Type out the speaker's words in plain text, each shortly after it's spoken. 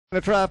The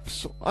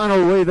traps, and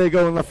away they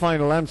go in the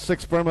final. And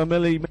 6 Burma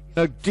Milly making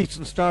a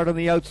decent start on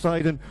the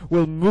outside and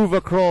will move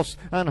across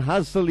and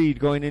has the lead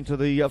going into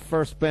the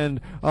first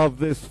bend of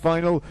this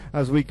final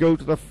as we go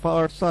to the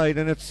far side.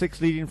 And it's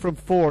 6 leading from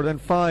 4, then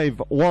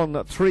 5,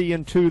 1, 3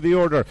 and 2 the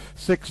order.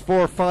 6,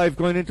 4, 5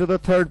 going into the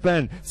third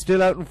bend.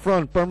 Still out in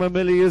front, Burma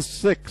Milly is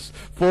 6,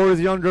 4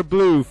 is Yonder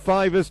Blue,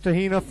 5 is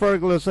TAHINA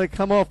FERGAL as they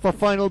come off the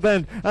final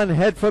bend and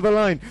head for the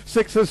line.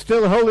 6 is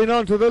still holding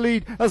on to the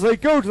lead as they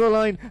go to the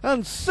line,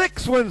 and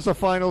 6 wins the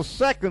final.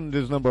 Second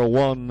is number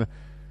 1,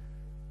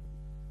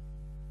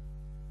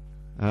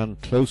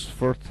 and close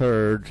for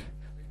third.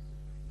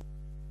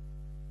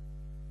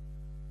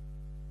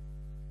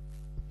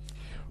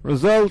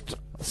 Result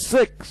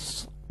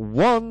 6,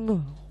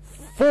 1,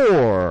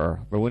 4.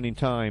 The winning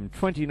time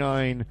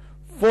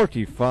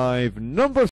 29:45. Number